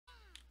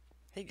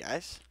Hey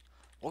guys,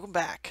 welcome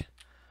back.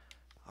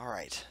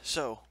 Alright,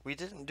 so we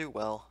didn't do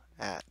well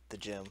at the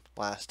gym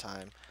last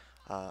time.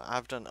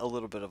 I've done a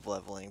little bit of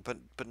leveling, but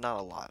not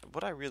a lot.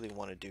 What I really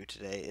want to do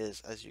today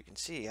is, as you can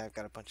see, I've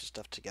got a bunch of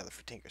stuff together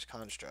for Tinker's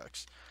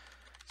Constructs.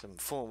 So I'm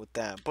fooling with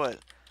that, but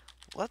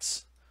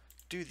let's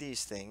do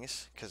these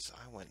things, because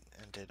I went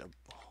and did a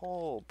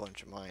whole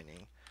bunch of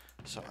mining.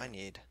 So I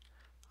need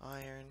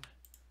iron,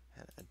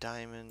 and a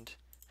diamond,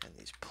 and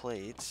these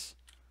plates.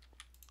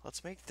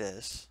 Let's make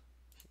this.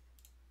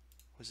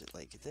 Was it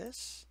like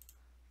this?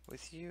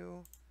 With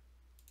you?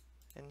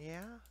 And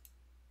yeah?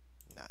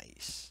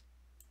 Nice.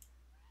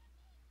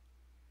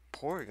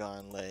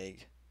 Porygon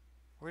leg.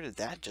 Where did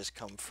that just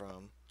come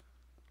from?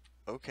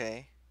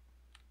 Okay.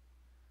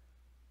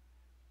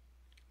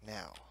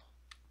 Now.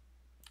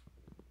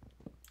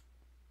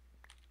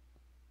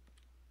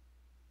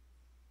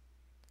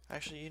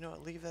 Actually, you know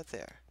what? Leave that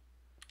there.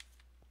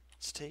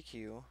 Let's take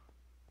you.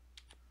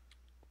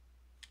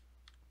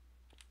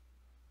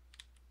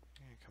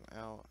 You're gonna come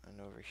out and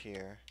over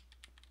here.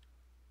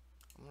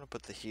 I'm gonna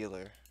put the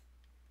healer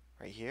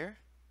right here.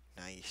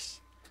 Nice.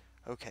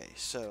 Okay,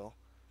 so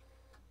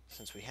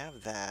since we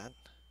have that,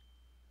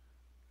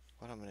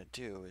 what I'm gonna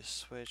do is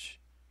switch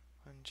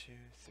 1, 2,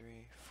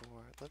 3, 4.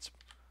 Let's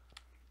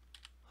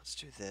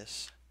do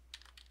this.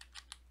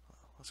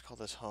 Let's call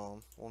this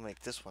home. We'll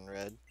make this one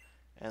red.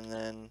 And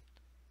then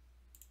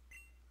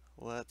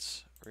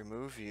let's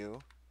remove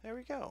you. There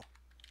we go.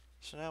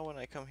 So now when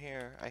I come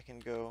here, I can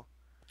go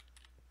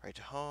right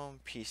to home,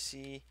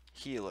 PC,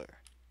 healer.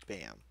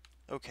 Bam.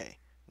 Okay,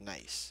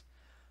 nice.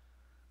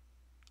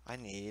 I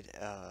need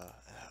a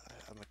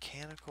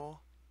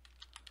mechanical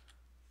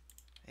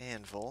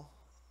anvil.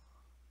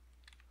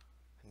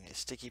 I need a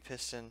sticky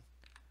piston.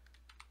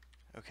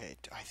 Okay,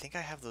 I think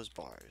I have those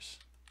bars.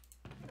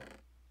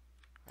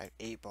 I have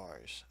 8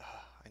 bars.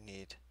 I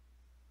need...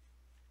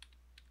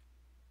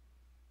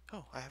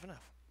 Oh, I have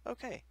enough.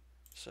 Okay,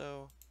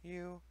 so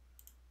you,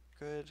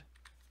 good.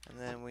 And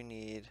then we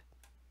need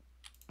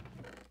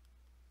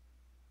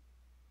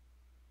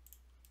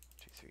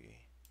 2, 3,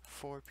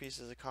 4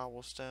 pieces of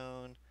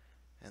cobblestone,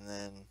 and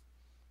then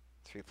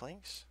 3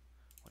 planks.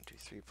 1, 2,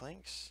 3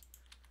 planks,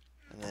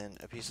 and then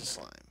a piece of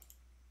slime.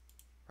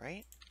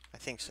 Right? I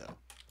think so.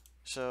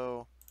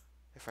 So,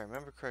 if I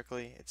remember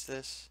correctly, it's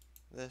this,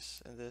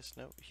 this, and this.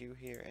 No, you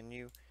here, and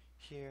you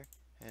here,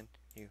 and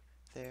you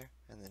there,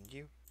 and then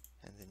you,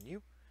 and then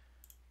you.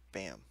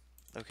 Bam.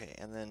 Okay,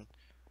 and then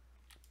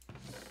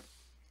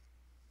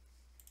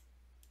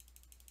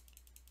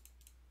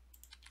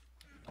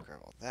grab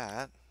all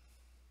that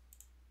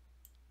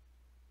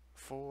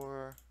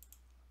for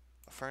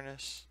a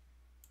furnace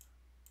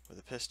with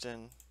a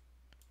piston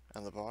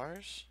and the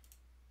bars.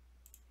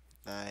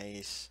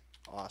 Nice.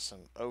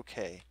 Awesome.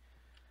 Okay.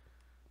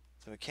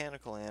 The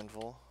mechanical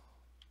anvil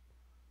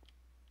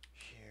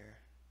here.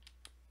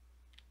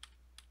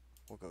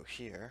 We'll go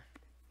here.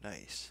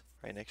 Nice.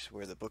 Right next to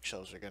where the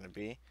bookshelves are going to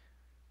be.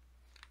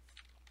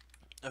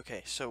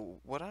 Okay, so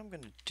what I'm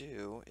going to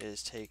do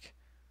is take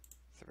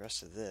the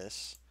rest of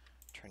this,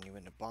 turn you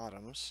into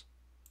bottoms.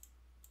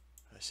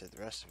 I said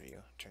the rest of you,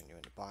 turn you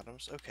into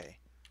bottoms. Okay.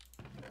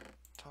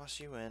 Toss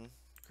you in,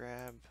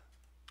 grab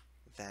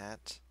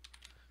that.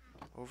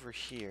 Over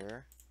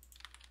here,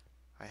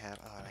 I have,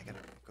 oh, I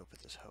gotta go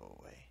put this hoe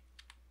away.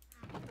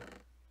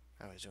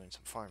 I was doing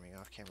some farming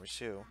off camera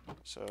too,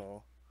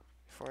 so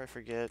before I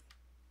forget,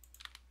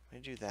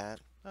 let me do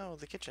that. Oh,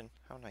 the kitchen,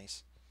 how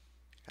nice.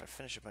 Gotta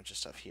finish a bunch of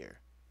stuff here.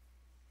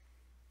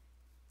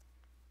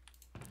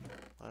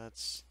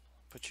 Let's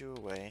put you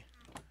away.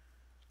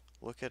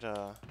 Look at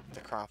the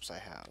crops I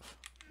have.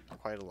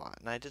 Quite a lot.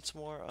 And I did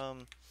some more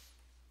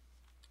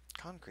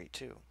concrete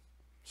too.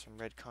 Some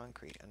red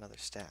concrete, another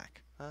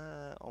stack.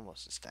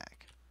 Almost a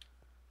stack.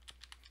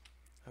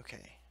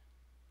 Okay.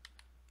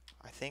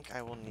 I think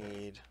I will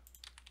need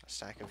a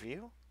stack of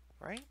you,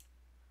 right?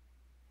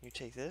 You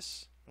take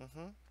this.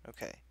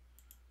 Okay.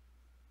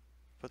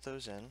 Put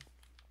those in.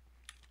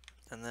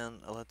 And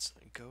then let's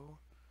go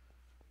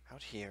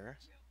out here.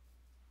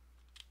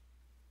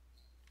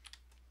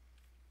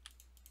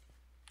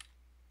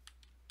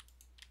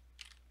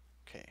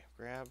 Okay,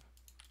 grab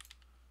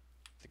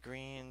the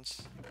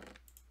greens.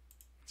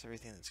 It's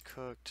everything that's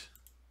cooked.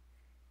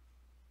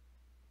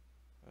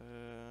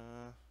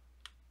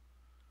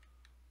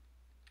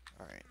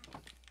 Alright.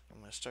 I'm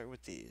going to start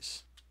with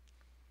these.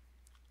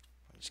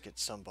 I'll just get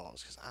some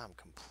balls because I'm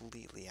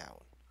completely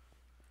out.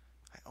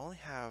 I only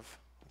have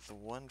the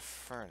one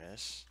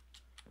furnace.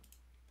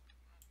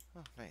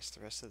 Oh, nice. The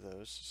rest of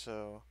those.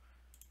 So,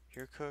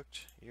 you're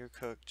cooked, you're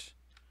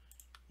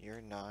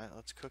not.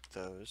 Let's cook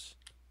those.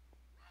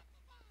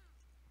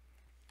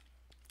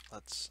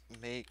 Let's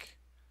make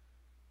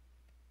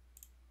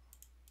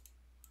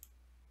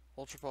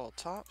Ultra Ball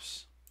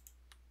tops.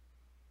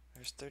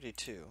 There's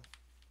 32.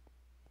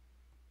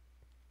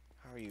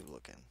 How are you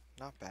looking?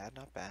 Not bad,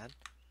 not bad.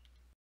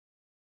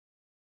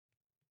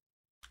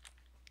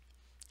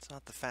 It's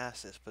not the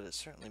fastest, but it's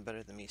certainly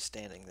better than me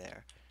standing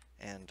there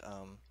and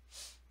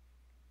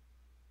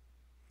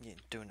yeah,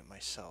 doing it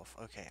myself.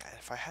 Okay,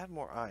 if I had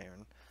more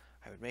iron,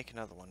 I would make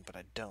another one, but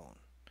I don't.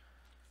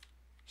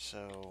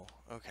 So,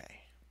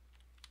 okay.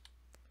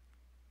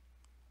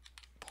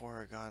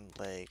 Porygon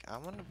leg.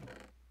 I'm gonna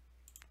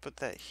put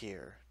that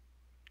here,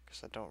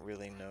 because I don't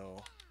really know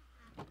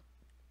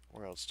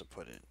where else to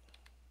put it.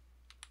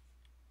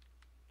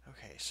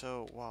 Okay,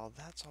 so while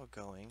that's all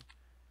going,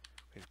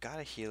 we've got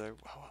a healer.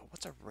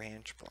 What's a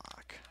ranch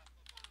block?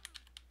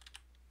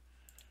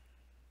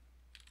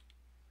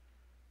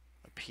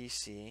 A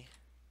PC.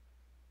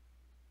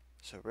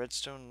 So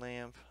redstone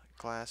lamp,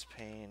 glass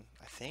pane.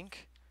 I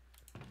think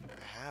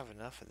I have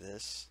enough of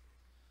this.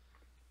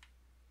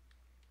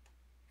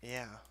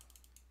 Yeah.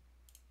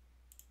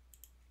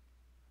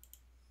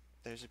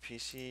 There's a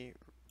PC,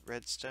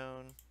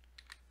 redstone.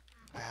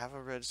 I have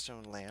a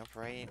redstone lamp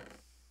right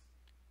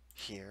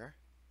here.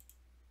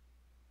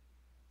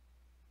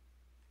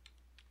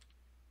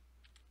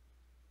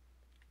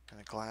 And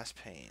a glass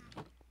pane.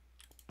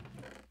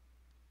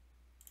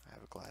 I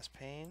have a glass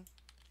pane.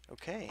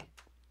 Okay.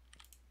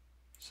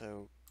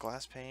 So,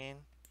 glass pane,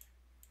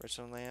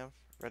 redstone lamp,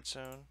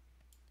 redstone.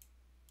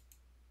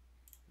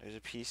 There's a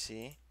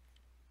PC,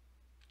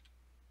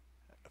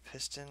 a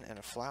piston, and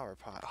a flower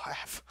pot. Oh, I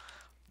have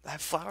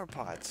flower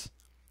pots.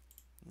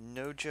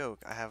 No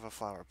joke, I have a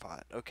flower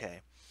pot.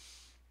 Okay.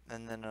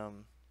 And then,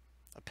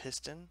 a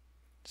piston.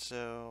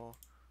 So,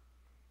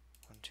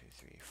 1, 2,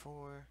 3,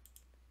 4.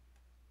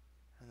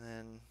 And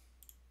then,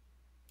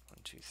 1,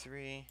 2,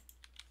 3.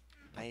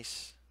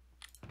 Nice.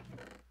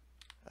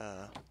 Where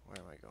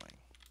am I going?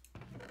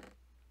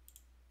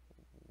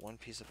 One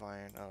piece of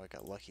iron. Oh, I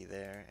got lucky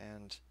there.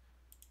 And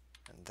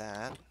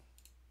that.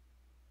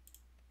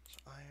 So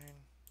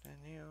iron, and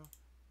you,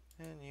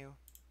 and you,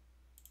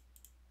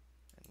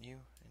 and you,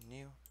 and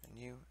you,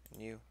 and you,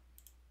 and you,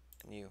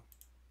 and you,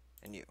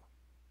 and you.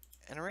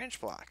 And a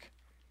ranch block.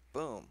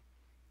 Boom.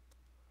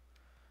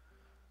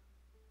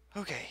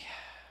 Okay.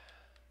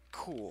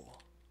 Cool.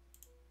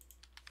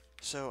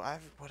 So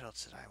what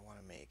else did I want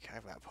to make?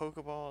 I've got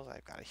Pokeballs,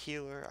 I've got a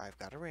healer, I've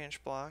got a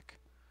ranch block.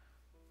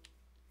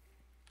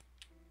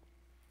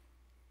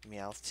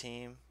 Meowth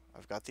team.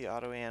 I've got the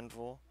auto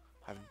anvil.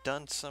 I've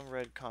done some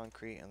red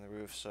concrete on the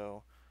roof,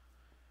 so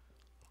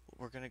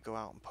we're gonna go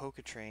out and poke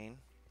a train.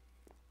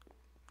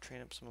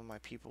 Train up some of my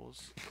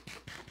peoples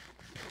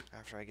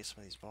after I get some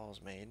of these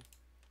balls made.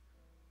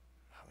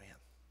 Oh man.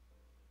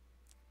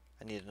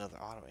 I need another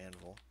auto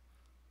anvil.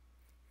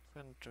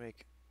 I'm going to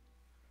make...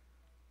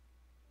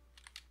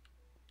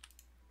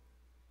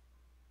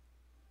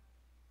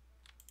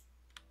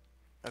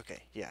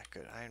 Okay, yeah,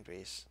 good. Iron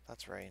base.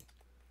 That's right.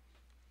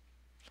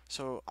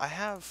 So, I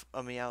have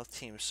a Meowth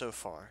team so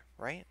far,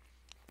 right?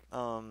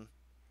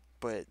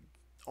 But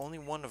only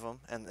one of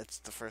them, and it's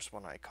the first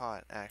one I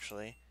caught,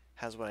 actually,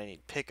 has what I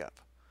need. Pickup.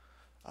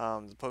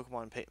 The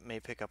Pokemon may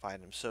pick up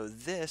items. So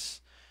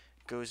this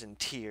goes in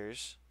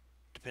tiers,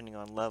 depending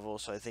on level.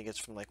 So I think it's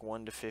from like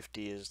 1 to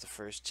 50 is the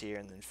first tier,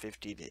 and then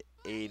 50 to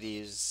 80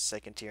 is the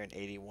second tier, and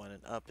 81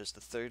 and up is the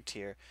third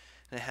tier.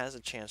 And it has a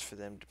chance for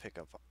them to pick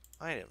up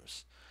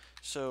items.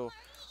 So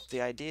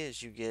the idea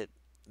is you get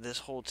this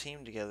whole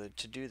team together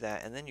to do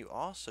that, and then you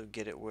also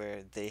get it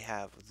where they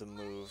have the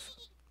move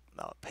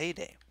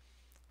Payday.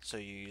 So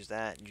you use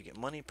that, and you get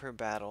money per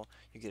battle,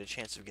 you get a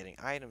chance of getting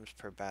items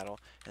per battle,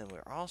 and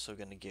we're also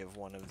going to give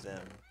one of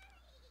them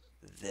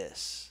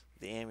this,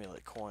 the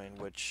amulet coin,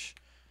 which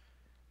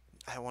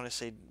I want to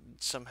say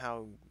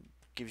somehow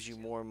gives you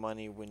more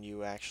money when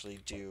you actually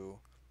do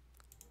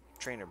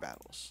trainer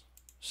battles.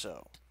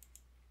 So,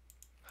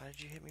 how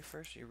did you hit me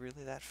first? You're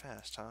really that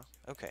fast, huh?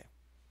 Okay.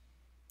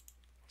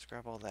 Let's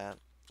grab all that.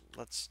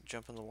 Let's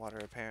jump in the water,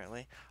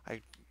 apparently.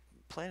 I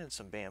planted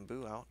some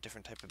bamboo out,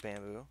 different type of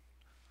bamboo.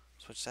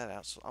 Switch that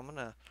out. So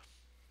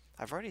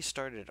I've already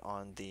started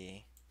on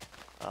the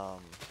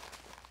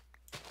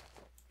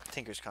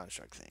Tinker's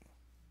Construct thing.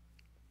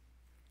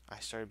 I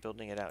started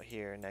building it out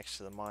here next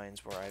to the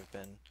mines where I've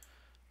been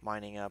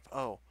mining up.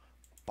 Oh,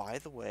 by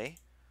the way,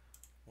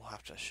 we'll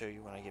have to show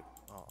you when I get...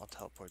 I'll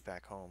teleport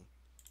back home.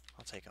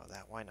 I'll take all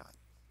that. Why not?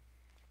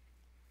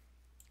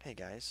 Hey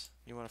guys,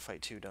 you want to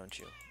fight too, don't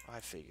you?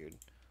 I figured.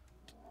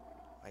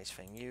 Ice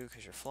Fang you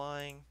because you're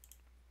flying.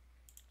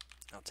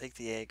 I'll take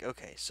the egg.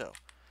 Okay, so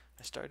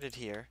I started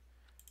here,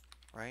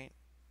 right?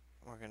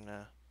 We're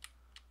gonna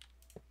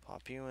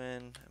plop you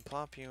in, and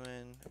plop you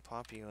in, and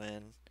plop you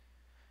in.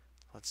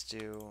 Let's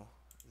do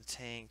the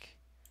tank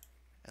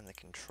and the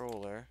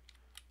controller.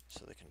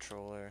 So the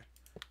controller,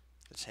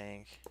 the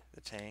tank,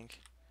 the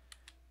tank.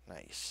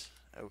 Nice.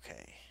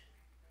 Okay.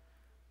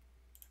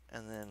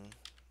 And then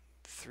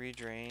 3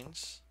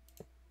 drains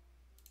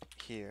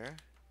here.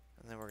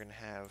 And then we're gonna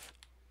have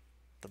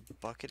the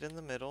bucket in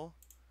the middle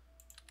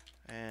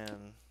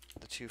and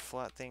the 2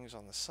 flat things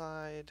on the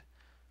side.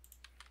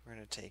 We're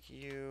gonna take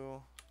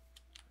you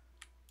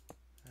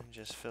and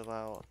just fill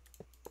out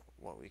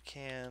what we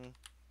can.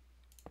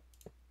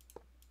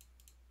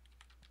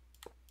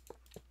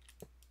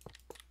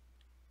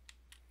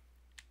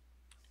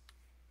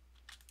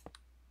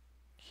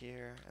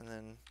 Here, and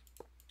then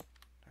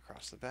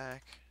across the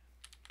back,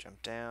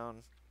 Jump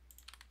down.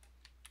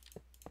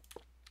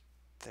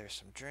 There's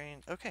some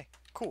drain. Okay,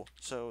 cool.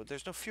 So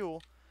there's no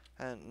fuel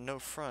and no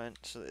front,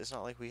 so it's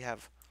not like we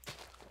have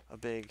a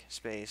big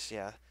space.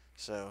 Yeah,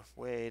 so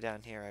way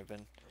down here I've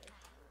been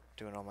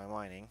doing all my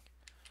mining.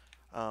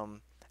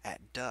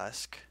 At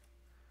dusk,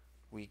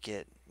 we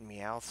get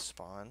Meowth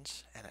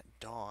spawns, and at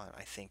dawn,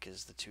 I think,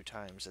 is the 2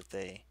 times that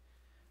they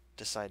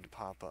decide to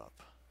pop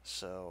up.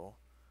 So,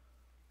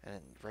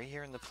 and right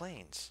here in the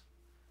plains.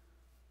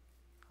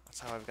 That's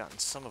how I've gotten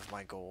some of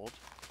my gold.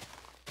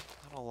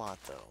 Not a lot,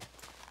 though.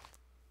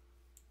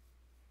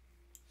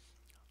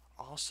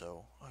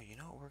 Also, oh, you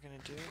know what we're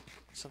gonna do?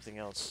 Something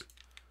else.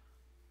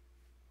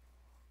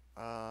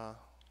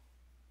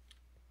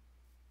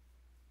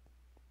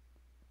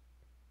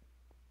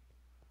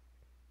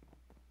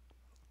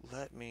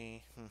 Let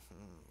me,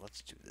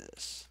 let's do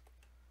this.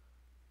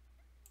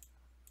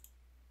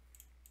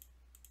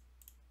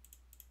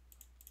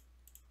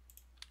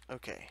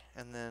 Okay,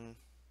 and then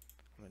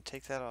I'm gonna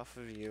take that off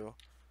of you.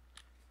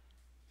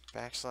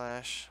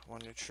 Backslash,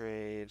 Wonder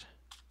Trade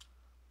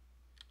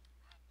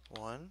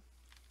 1.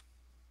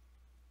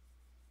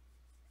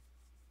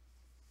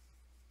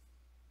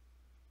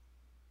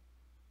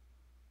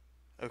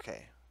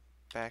 Okay,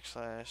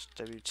 backslash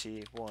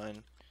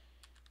WT1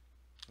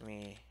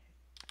 me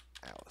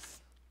out.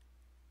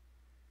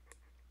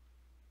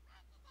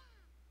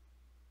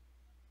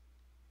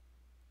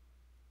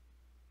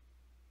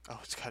 Oh,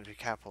 it's gotta be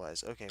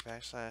capitalized. Okay,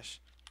 backslash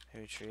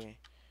WT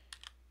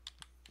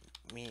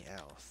me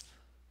out.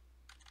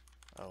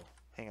 Oh,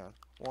 hang on.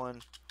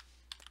 1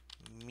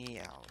 me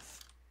out.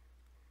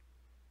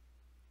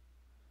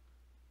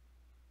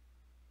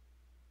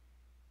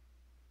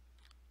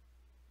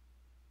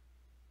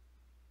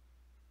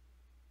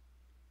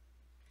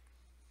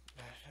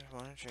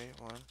 Wonder Trade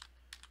 1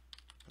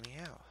 me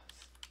out.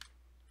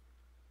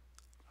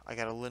 I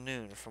got a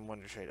Lanoon from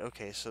Wonder Trade.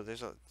 Okay, so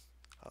there's a...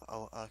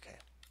 Oh, okay.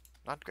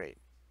 Not great.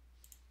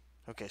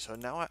 Okay, so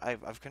now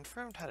I've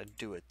confirmed how to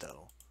do it,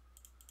 though.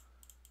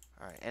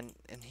 Alright,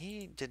 and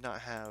he did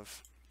not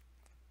have...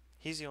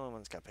 He's the only one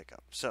that's got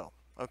pickup. So,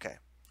 okay.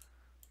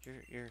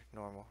 You're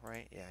normal,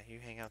 right? Yeah, you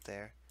hang out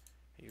there.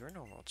 You're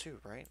normal, too,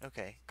 right?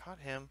 Okay, caught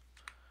him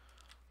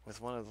with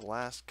one of the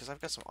last... Because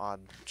I've got some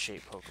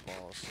odd-shaped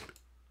Pokeballs.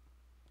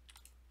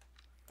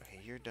 Okay,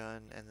 you're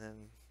done, and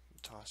then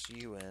toss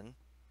you in.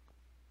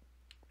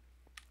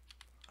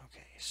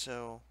 Okay,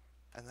 so...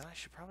 And then I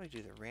should probably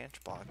do the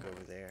ranch block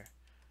over there.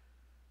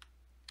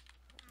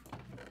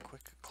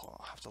 Quick Claw.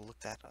 I'll have to look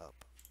that up.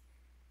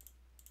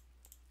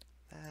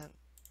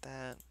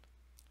 That.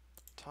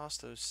 Toss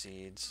those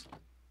seeds.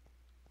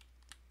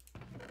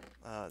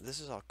 This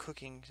is all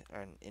cooking,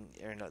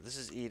 or no, this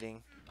is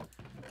eating.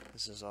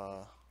 This is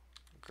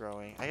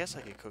growing. I guess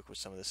I could cook with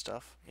some of this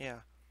stuff.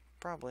 Yeah,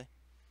 probably.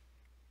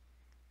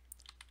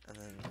 And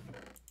then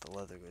the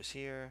leather goes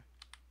here.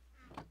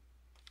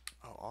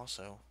 Oh,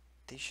 also,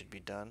 these should be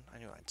done. I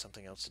knew I had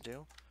something else to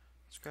do.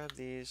 Let's grab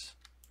these,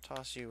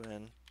 toss you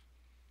in.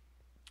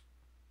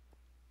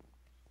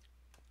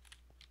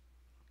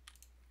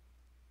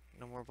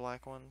 No more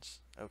black ones?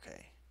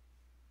 Okay.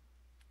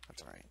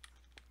 That's alright.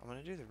 I'm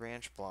gonna do the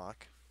ranch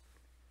block.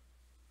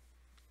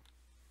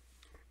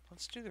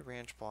 Let's do the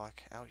ranch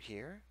block out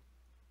here.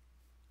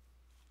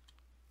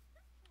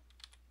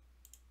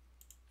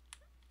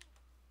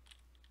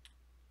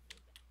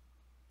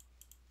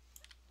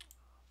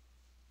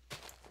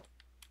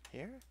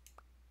 Here?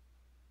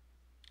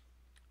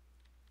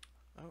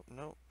 Oh,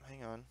 no,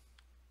 hang on.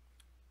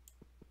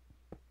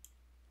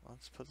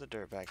 Let's put the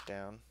dirt back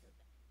down.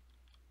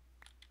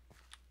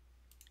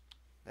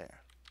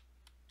 There.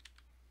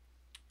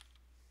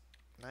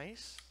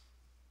 Nice.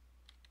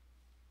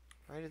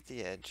 Right at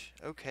the edge.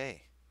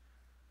 Okay.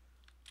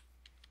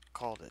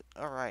 Called it.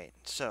 Alright,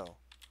 so.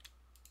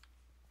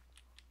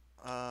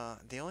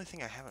 The only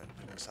thing I haven't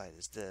put inside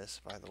is this,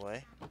 by the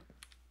way.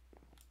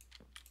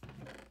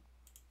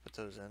 Put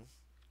those in.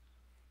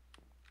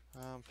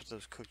 Put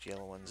those cooked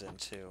yellow ones in,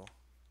 too.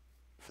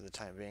 For the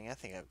time being. I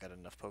think I've got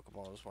enough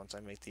Pokeballs once I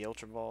make the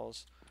Ultra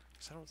Balls.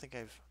 Because I don't think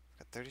I've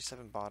got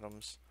 37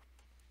 bottoms.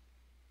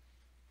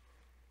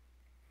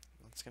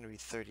 That's going to be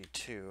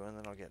 32, and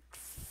then I'll get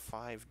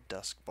 5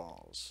 Dusk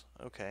Balls.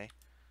 Okay.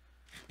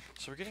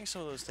 So we're getting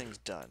some of those things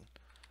done.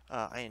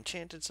 I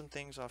enchanted some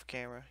things off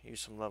camera,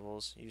 used some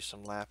levels, used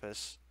some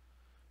lapis.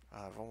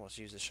 I've almost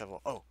used the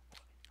shovel. Oh,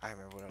 I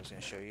remember what I was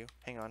going to show you.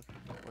 Hang on.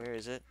 Where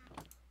is it?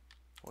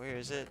 Where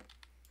is it?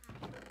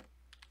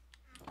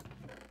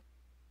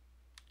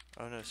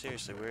 Oh no,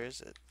 seriously, where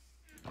is it?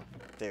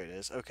 There it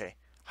is. Okay.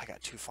 I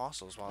got 2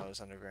 fossils while I was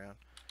underground.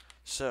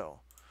 So,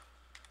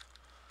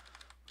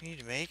 we need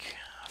to make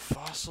a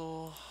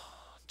fossil...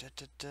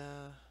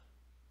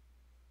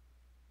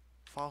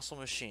 Fossil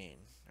machine,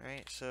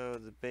 right? So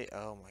the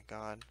oh my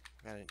god,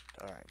 got it.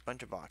 All right,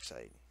 bunch of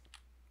bauxite.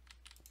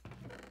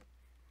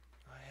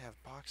 I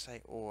have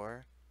bauxite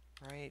ore,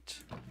 right?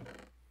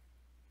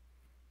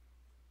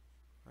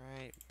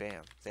 Right,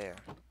 bam, there.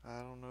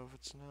 I don't know if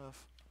it's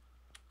enough.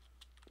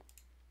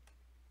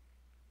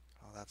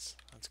 Oh, that's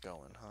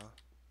going, huh?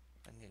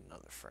 I need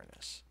another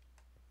furnace.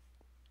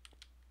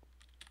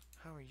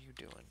 How are you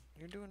doing?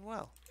 You're doing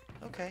well.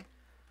 Okay.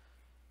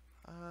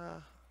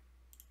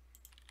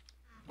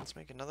 Let's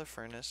make another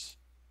furnace.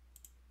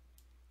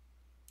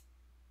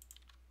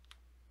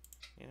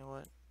 You know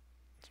what?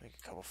 Let's make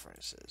a couple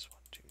furnaces. 1,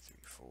 2, 3,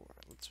 4.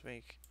 Let's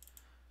make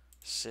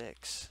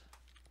 6.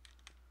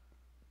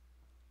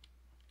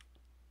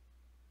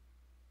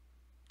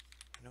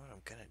 You know what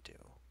I'm gonna do?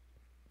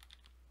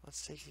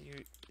 Let's take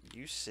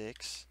you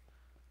 6.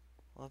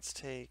 Let's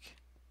take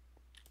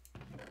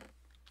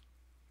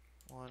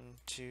 1,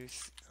 2,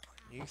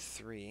 you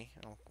 3.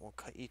 We'll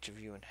cut each of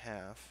you in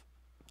half.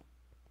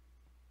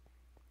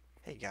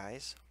 Hey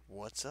guys,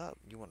 what's up?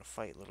 You want to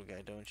fight, little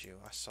guy, don't you?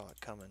 I saw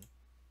it coming.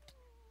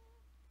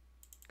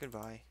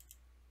 Goodbye.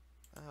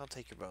 I'll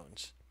take your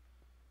bones.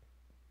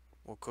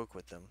 We'll cook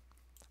with them.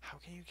 How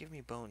can you give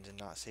me bones and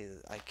not say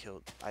that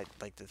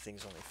like the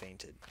thing's only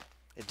fainted?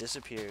 It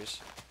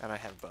disappears, and I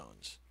have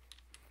bones.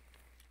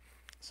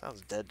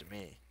 Sounds dead to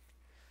me.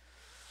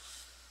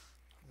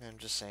 I mean, I'm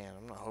just saying,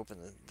 I'm not hoping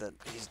that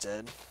he's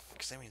dead,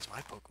 because that means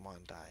my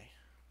Pokemon die.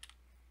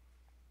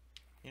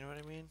 You know what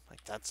I mean?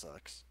 Like, that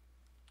sucks.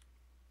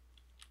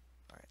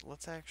 Alright,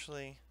 let's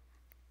actually...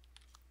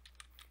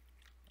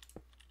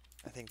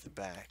 I think the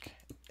back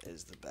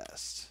is the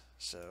best.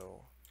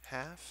 So,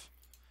 half,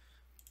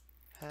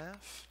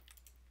 half,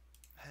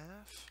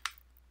 half,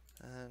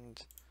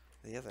 and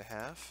the other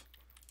half.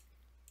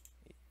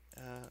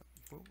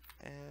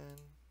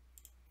 And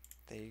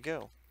there you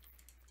go.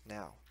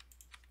 Now,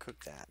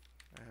 cook that.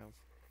 I'm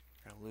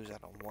gonna lose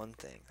out on one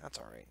thing. That's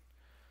alright.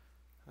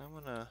 I'm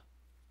gonna,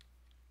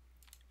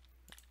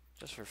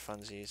 just for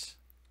funsies,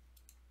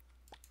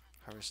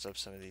 harvest up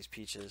some of these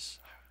peaches.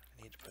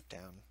 I need to put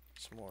down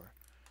some more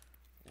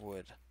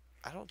wood.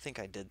 I don't think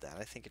I did that.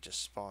 I think it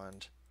just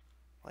spawned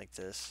like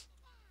this.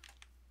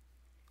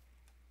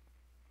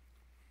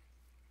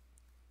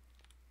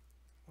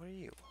 What are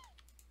you?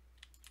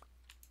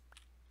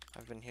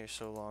 I've been here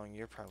so long,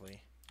 you're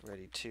probably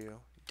ready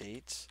too.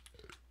 Dates?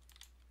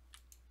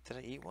 Did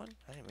I eat one?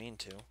 I didn't mean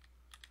to.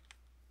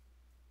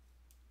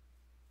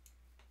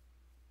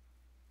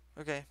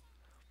 Okay.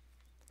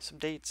 Some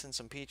dates and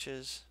some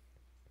peaches.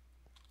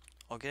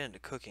 I'll get into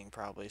cooking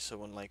probably, so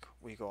when like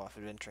we go off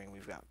adventuring,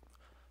 we've got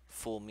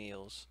full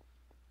meals.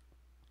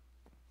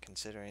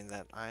 Considering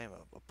that I am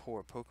a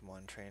poor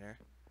Pokemon trainer,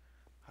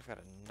 I've got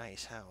a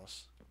nice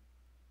house.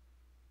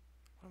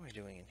 What am I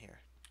doing in here?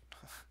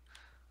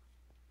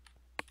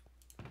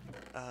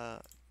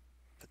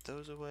 Put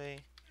those away.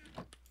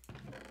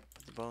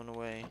 Put the bone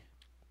away.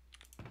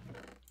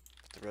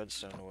 Put the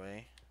redstone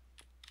away.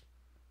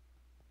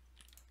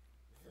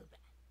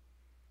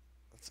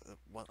 That's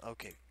one.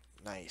 Okay,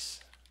 nice.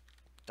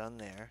 Done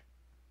there.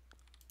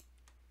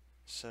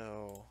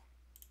 So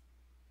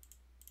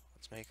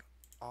let's make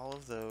all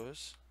of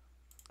those.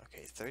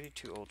 Okay,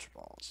 32 Ultra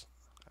Balls.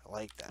 I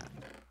like that.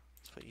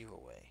 Let's put you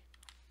away.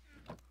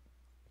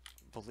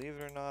 Believe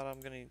it or not,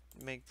 I'm gonna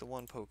make the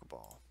one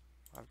Pokeball.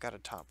 I've got a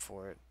top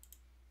for it.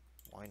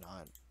 Why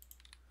not?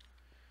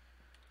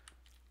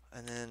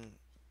 And then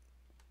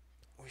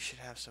we should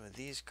have some of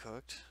these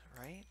cooked,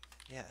 right?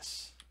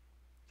 Yes.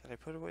 Did I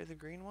put away the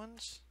green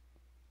ones?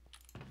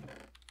 I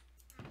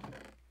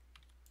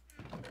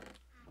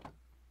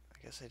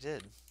guess I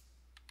did.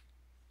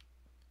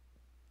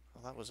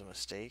 Well, that was a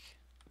mistake.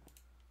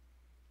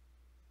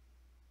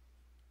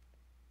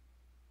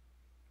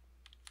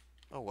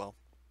 Oh well.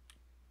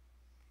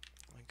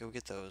 Go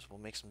get those. We'll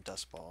make some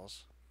dust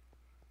balls.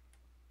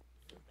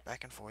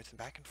 Back and forth and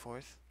back and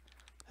forth.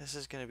 This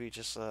is gonna be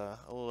just a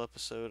little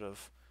episode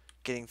of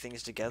getting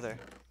things together.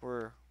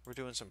 We're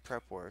doing some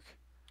prep work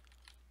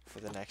for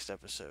the next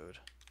episode.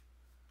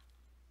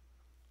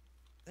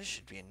 This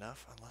should be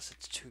enough, unless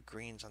it's 2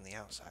 greens on the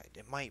outside.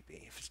 It might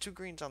be. If it's 2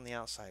 greens on the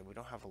outside, we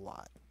don't have a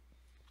lot.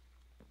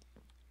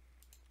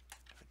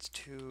 If it's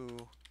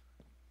 2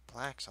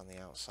 blacks on the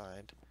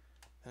outside,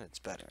 then it's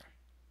better.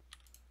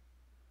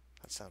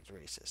 That sounds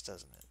racist,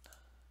 doesn't it?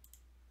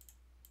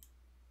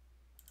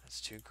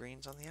 That's 2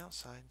 greens on the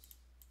outside.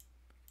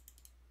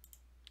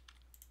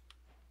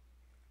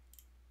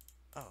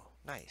 Oh,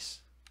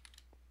 nice.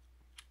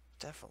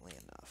 Definitely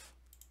enough.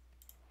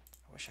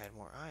 I wish I had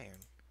more iron.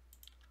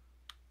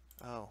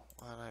 Oh,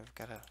 well, I've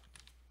got to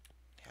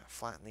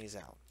flatten these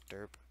out.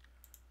 Derp.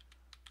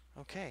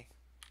 Okay.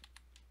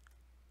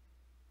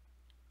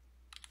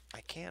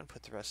 I can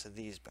put the rest of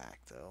these back,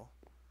 though.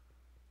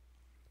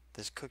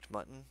 This cooked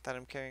mutton that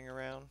I'm carrying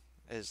around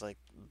is, like,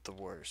 the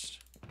worst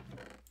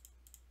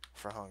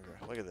for hunger.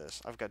 Look at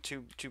this. I've got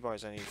two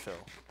bars I need to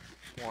fill.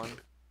 1,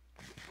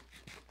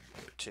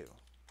 2.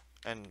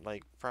 And,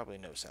 like, probably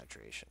no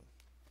saturation.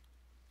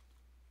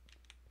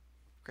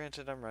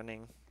 Granted, I'm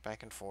running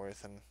back and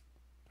forth, and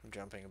I'm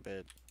jumping a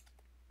bit.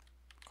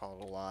 Call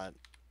it a lot.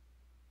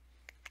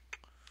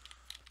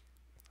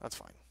 That's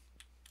fine.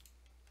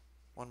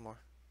 One more.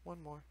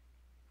 One more.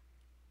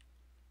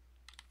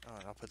 Oh,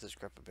 and I'll put this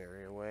grappa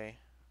berry away.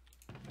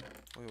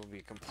 We will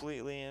be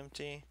completely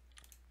empty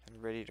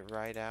and ready to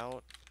ride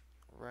out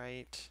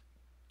right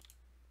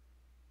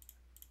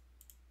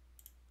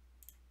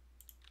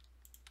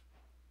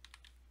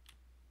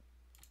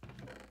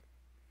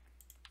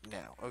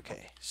now.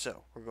 Okay,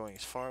 so we're going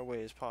as far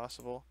away as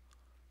possible.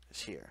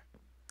 Is here.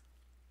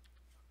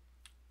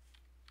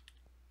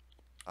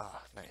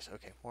 Ah, nice.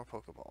 Okay, more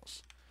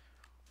Pokeballs.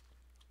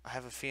 I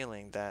have a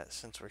feeling that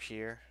since we're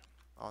here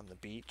on the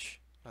beach,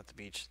 not the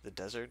beach, the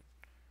desert,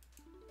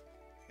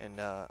 and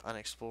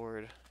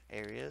unexplored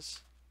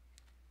areas,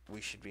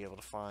 we should be able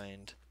to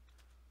find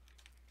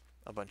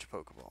a bunch of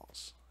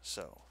Pokeballs.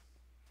 So,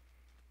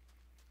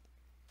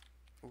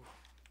 ooh,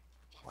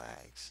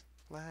 lags.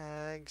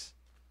 Lags.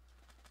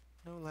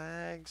 No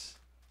lags.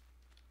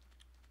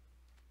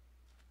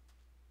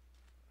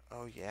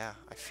 Oh yeah,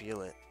 I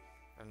feel it.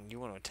 And you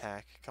want to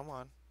attack. Come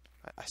on.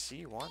 I see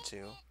you want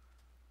to.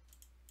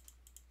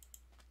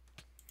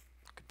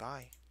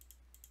 Goodbye.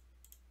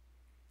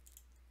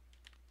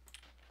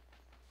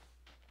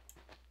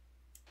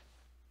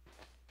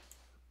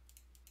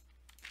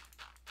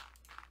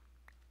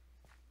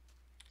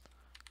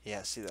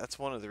 Yeah, see, that's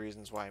one of the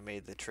reasons why I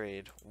made the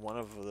trade. One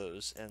of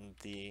those and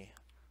the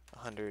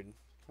 100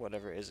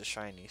 whatever is a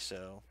shiny,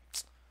 so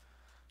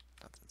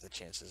not that the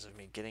chances of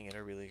me getting it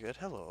are really good.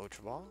 Hello,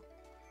 Ultra Ball.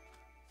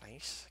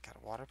 Nice. Got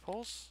a water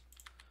pulse.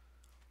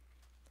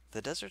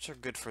 The deserts are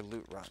good for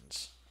loot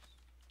runs.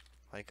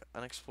 Like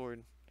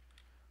unexplored.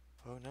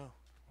 Oh no.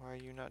 Why are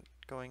you not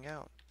going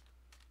out?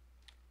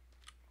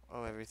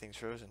 Oh, everything's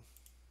frozen.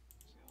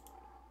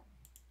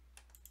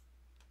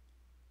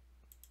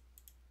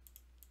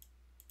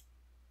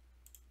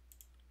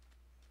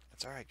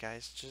 It's alright,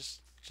 guys.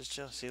 Just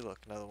chill. See, look,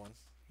 another one.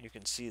 You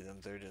can see them.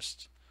 They're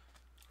just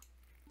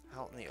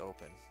out in the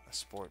open. A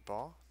sport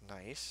ball.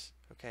 Nice.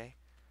 Okay.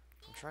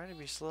 I'm trying to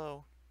be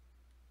slow.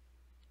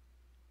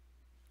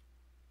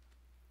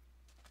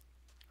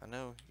 I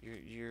know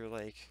you're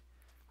like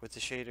with the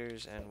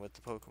shaders and with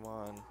the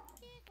Pokemon.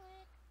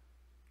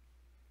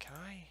 Can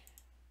I?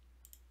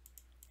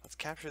 Let's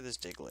capture this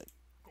Diglett.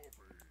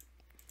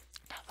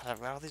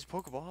 I've got all these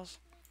Pokeballs.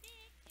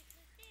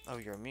 Oh,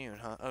 you're immune,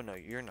 huh? Oh no,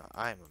 you're not.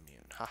 I'm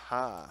immune.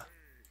 Haha.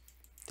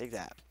 Take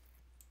that.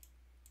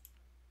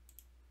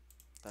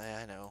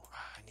 I know.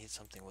 I need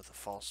something with a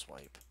false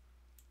swipe.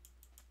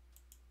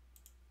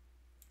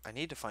 I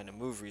need to find a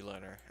move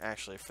relearner,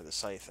 actually, for the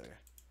Scyther.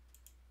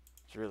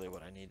 It's really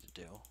what I need to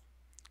do.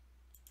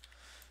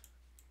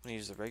 I'm gonna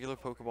use the regular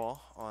Pokeball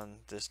on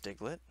this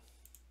Diglett.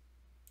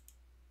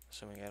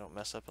 Assuming I don't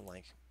mess up and,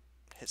 like,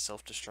 hit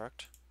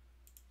self-destruct.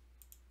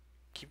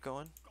 Keep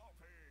going.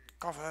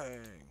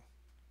 Coughing!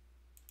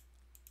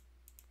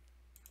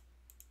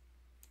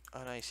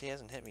 Oh, nice. He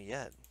hasn't hit me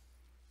yet.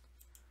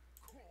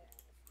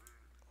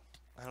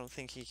 I don't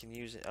think he can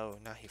use it. Oh,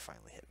 now he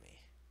finally hit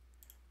me.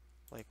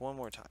 Like, one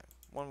more time.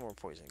 One more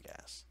poison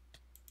gas.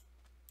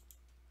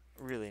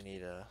 Really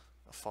need a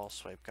false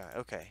swipe guy.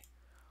 Okay.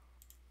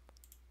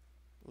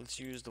 Let's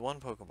use the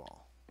one Pokeball.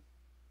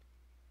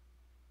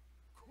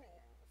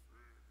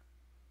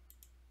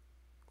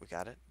 We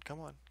got it.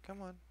 Come on.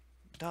 Come on.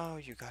 No,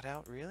 you got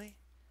out? Really?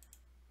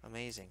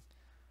 Amazing.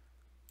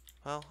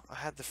 Well, I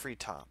had the free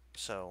top,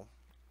 so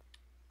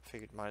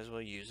figured might as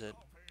well use it.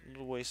 A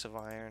little waste of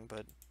iron,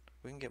 but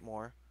we can get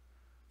more.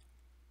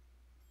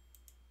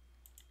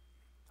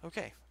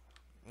 Okay.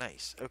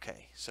 Nice.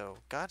 Okay, so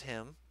got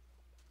him.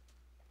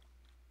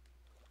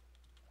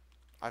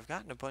 I've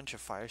gotten a bunch of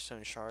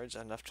Firestone shards,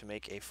 enough to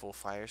make a full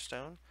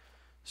Firestone.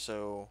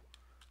 So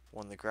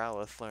when the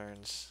Growlithe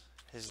learns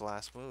his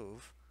last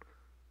move,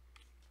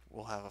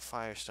 we'll have a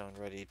Firestone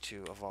ready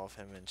to evolve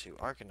him into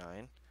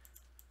Arcanine.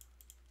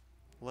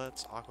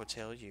 Let's Aqua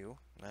Tail you.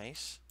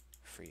 Nice.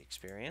 Free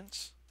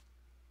experience.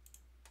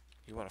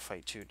 You want to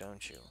fight too,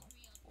 don't you?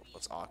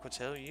 Let's Aqua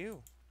Tail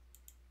you.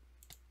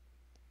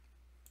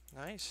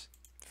 Nice.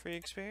 Free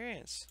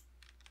experience.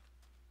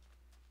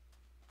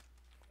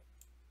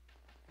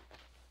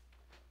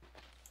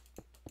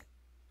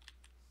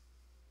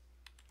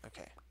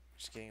 Okay.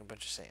 Just getting a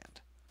bunch of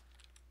sand.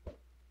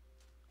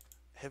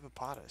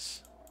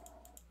 Hippopotas.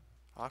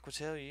 Aqua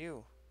Tail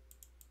you.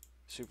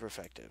 Super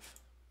effective.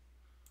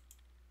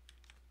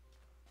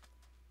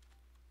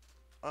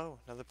 Oh,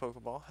 another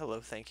Pokeball. Hello,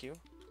 thank you.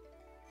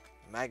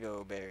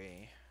 Mago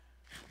Berry.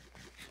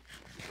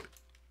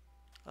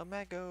 A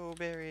Mago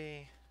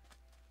Berry.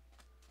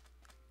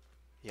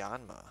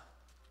 Yanma.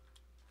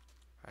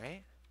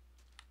 Right?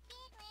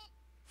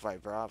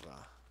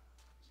 Vibrava.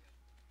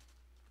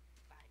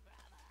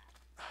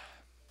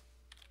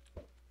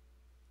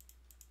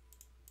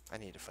 I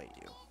need to fight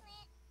you.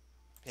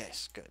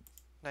 Yes, good.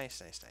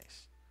 Nice, nice,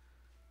 nice.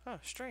 Oh,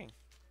 string.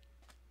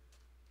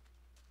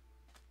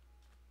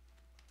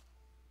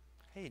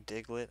 Hey,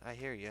 Diglett, I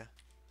hear ya.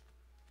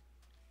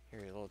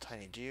 You're a little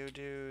tiny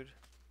Geodude.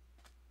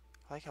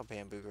 I like how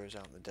bamboo grows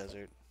out in the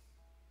desert.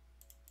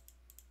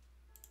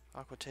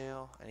 Aqua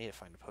Tail. I need to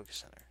find a Poke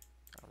Center.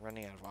 I'm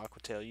running out of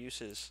Aqua Tail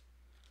uses.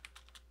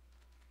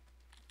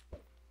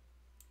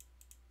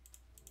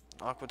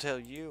 Aqua Tail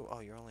you. Oh,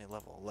 you're only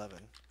level 11.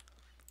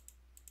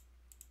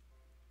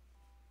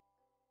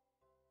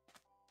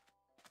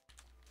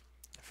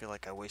 I feel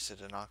like I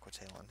wasted an Aqua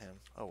Tail on him.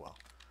 Oh well.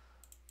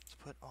 Let's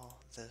put all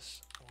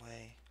this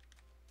away.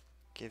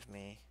 Give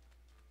me.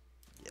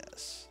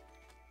 Yes.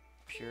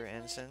 pure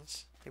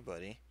incense. Hey,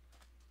 buddy.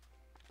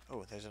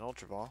 Oh, there's an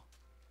Ultra Ball.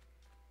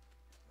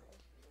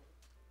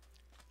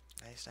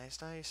 Nice, nice,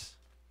 nice.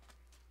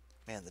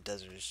 Man, the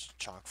desert is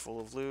chock full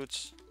of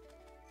loots.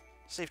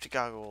 Safety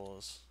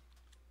goggles.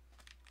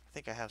 I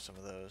think I have some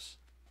of those.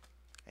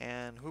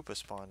 And Hoopa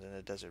spawned in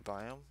a desert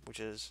biome, which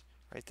is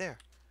right there.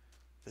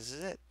 This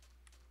is it.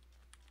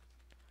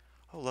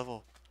 Oh,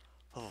 level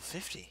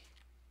 50.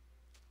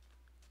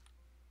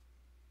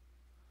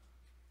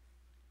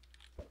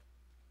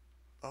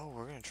 Oh,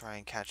 we're gonna try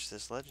and catch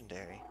this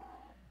legendary.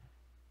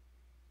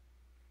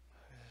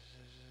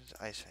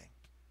 Ice Fang.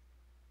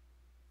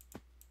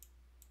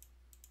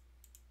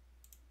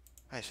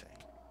 Ice Fang.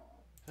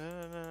 No,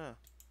 no, no, no.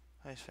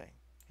 Ice Fang.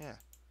 Yeah.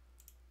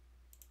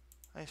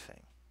 Ice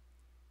Fang.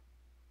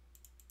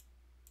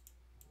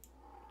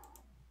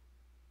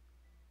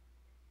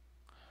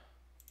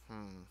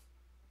 Hmm.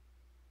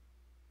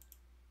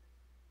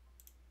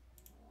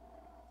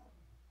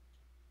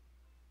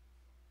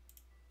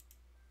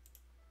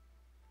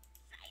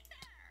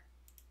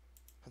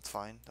 That's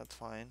fine. That's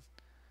fine.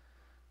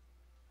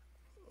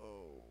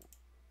 Oh.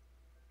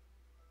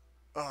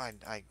 Oh,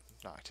 I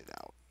knocked it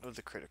out. It was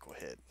a critical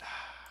hit.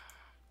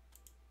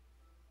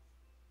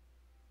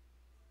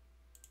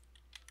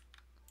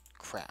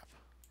 Crap.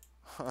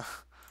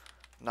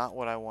 Not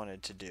what I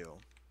wanted to do.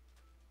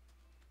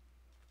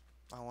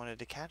 I wanted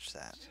to catch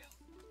that.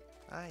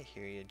 I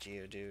hear you,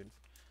 Geodude.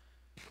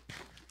 I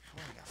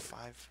only got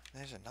 5.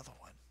 There's another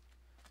one.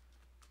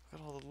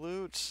 Look at all the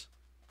loots.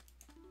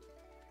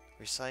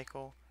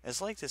 Recycle. It's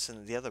like this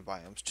in the other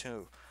biomes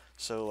too.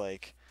 So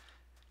like,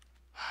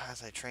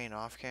 as I train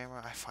off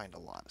camera, I find a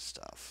lot of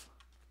stuff.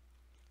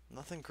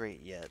 Nothing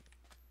great yet.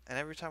 And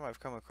every time I've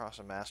come across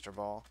a Master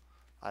Ball,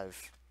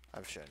 I've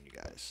shown you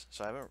guys.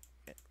 So I haven't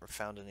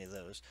found any of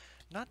those.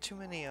 Not too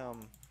many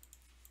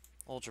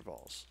Ultra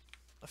Balls.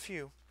 A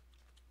few.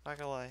 Not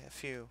gonna lie, a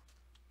few.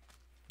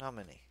 Not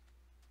many.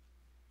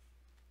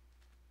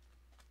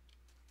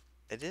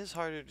 It is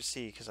harder to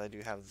see because I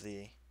do have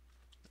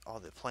all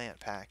the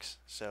plant packs,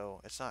 so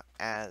it's not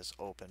as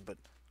open, but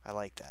I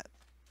like that.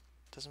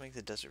 It doesn't make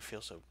the desert feel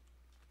so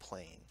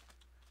plain.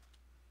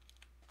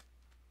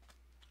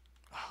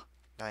 Oh,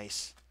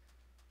 nice.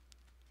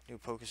 New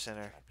Poké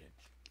Center.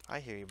 I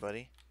hear you,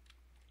 buddy.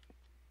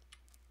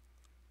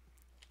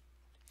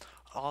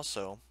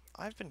 Also,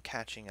 I've been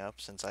catching up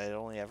since I had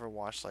only ever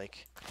watched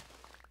like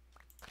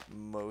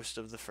most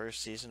of the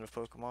first season of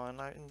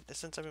Pokemon.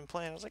 Since I've been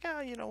playing, I was like,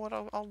 ah, you know what?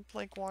 I'll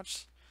like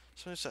watch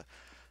some stuff.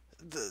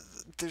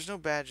 There's no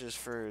badges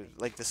for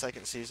like the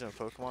second season of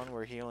Pokemon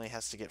where he only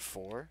has to get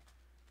 4,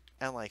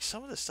 and like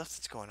some of the stuff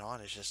that's going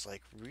on is just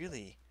like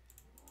really,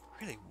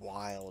 really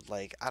wild.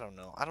 Like I don't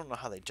know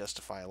how they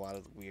justify a lot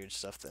of the weird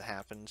stuff that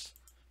happens,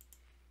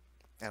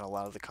 and a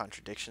lot of the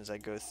contradictions I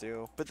go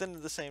through. But then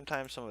at the same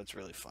time, some of it's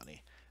really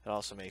funny. It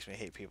also makes me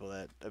hate people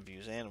that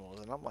abuse animals,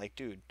 and I'm like,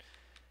 dude,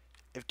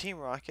 if Team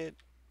Rocket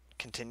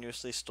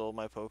continuously stole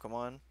my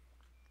Pokemon,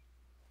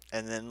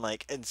 and then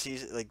like in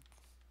season like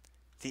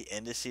the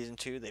end of season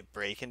 2, they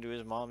break into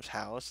his mom's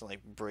house and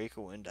like break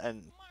a window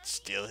and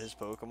steal his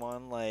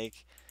Pokemon.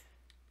 Like,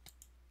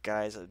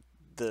 guys,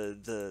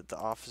 the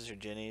Officer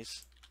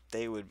Jennies,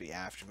 they would be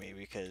after me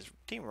because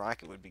Team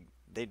Rocket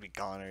they'd be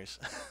goners.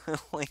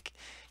 Like,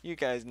 you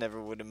guys never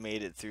would have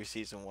made it through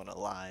season 1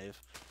 alive.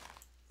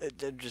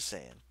 I'm just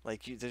saying,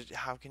 like,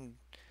 how can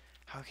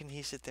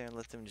he sit there and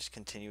let them just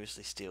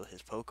continuously steal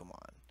his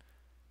Pokemon?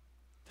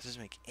 That doesn't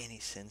make any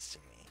sense to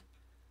me.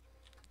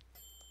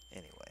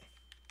 Anyway.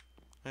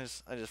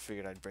 I just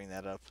figured I'd bring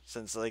that up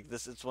since like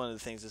it's one of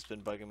the things that's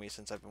been bugging me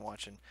since I've been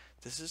watching.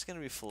 This is gonna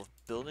be full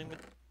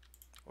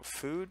of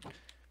food,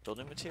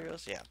 building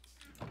materials. Yeah,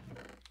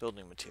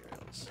 building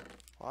materials.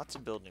 Lots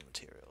of building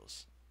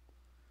materials.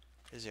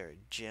 Is there a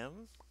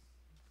gym?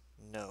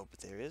 No,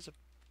 but there is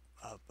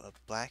a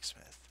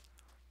blacksmith.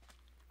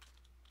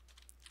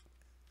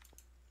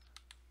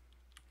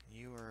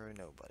 You are a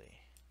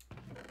nobody.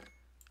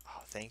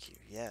 Oh, thank you.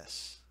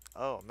 Yes.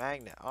 Oh,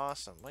 magnet.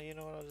 Awesome. Well, you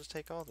know what? I'll just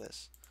take all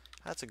this.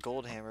 That's a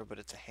gold hammer, but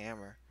it's a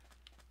hammer.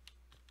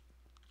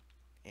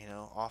 You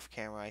know, off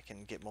camera I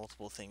can get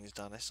multiple things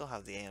done. I still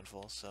have the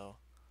anvil, so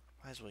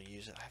might as well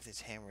use it. I have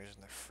these hammers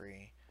and they're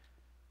free.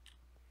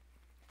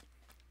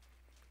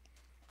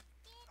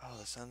 Oh,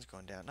 the sun's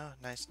going down. No,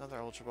 nice,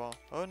 another Ultra Ball.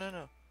 Oh, no,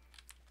 no.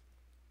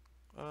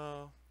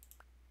 Oh.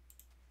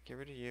 Get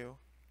rid of you.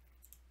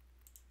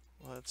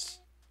 Let's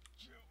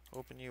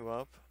open you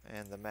up,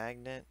 and the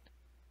magnet,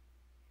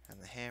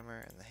 and the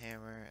hammer, and the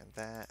hammer, and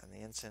that, and the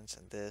incense,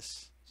 and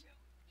this.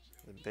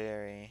 The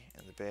berry,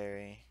 and the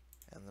berry,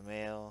 and the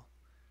mail,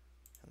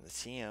 and the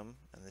TM,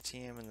 and the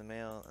TM, and the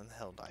mail, and the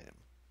held item.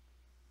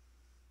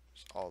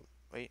 Just all,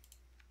 wait,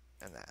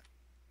 and that.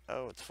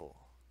 Oh, it's full.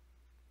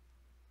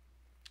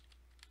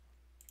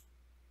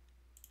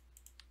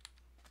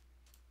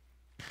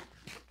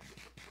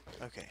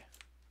 Okay.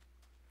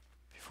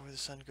 Before the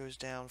sun goes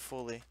down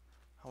fully,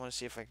 I want to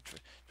see if I can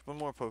one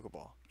more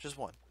Pokeball. Just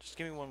one. Just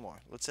give me one more.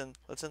 Let's end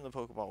the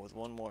Pokeball with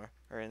one more,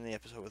 or in the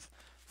episode with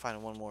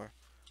finding one more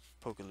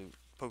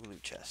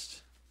Pokeloot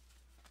chest.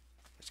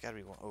 There's gotta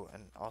be one. Oh,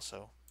 and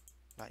also,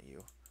 not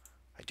you.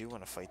 I do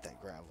want to fight that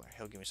Graveler.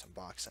 He'll give me some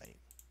bauxite,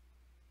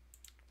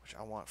 which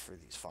I want for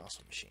these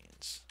fossil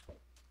machines.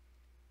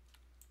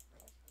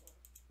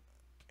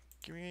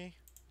 Give me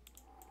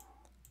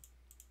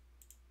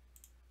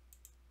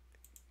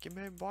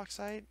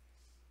bauxite.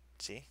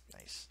 See?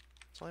 Nice.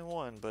 It's only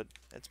one, but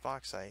it's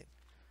bauxite.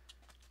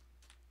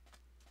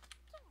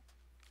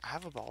 I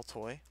have a ball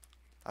toy.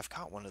 I've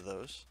caught one of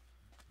those.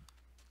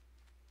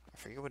 I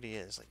forget what he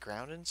is. Like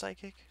grounded and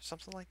psychic?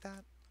 Something like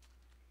that?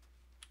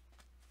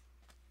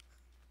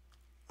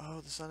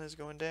 Oh, the sun is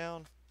going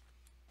down.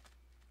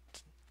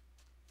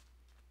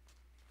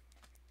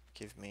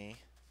 Give me...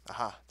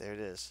 Aha, there it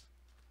is.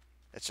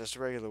 It's just a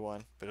regular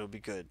one, but it'll be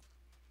good.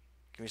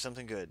 Give me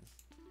something good.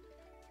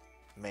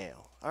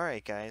 Mail.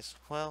 Alright, guys.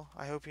 Well,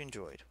 I hope you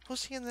enjoyed. We'll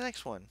see you in the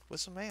next one with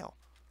some mail.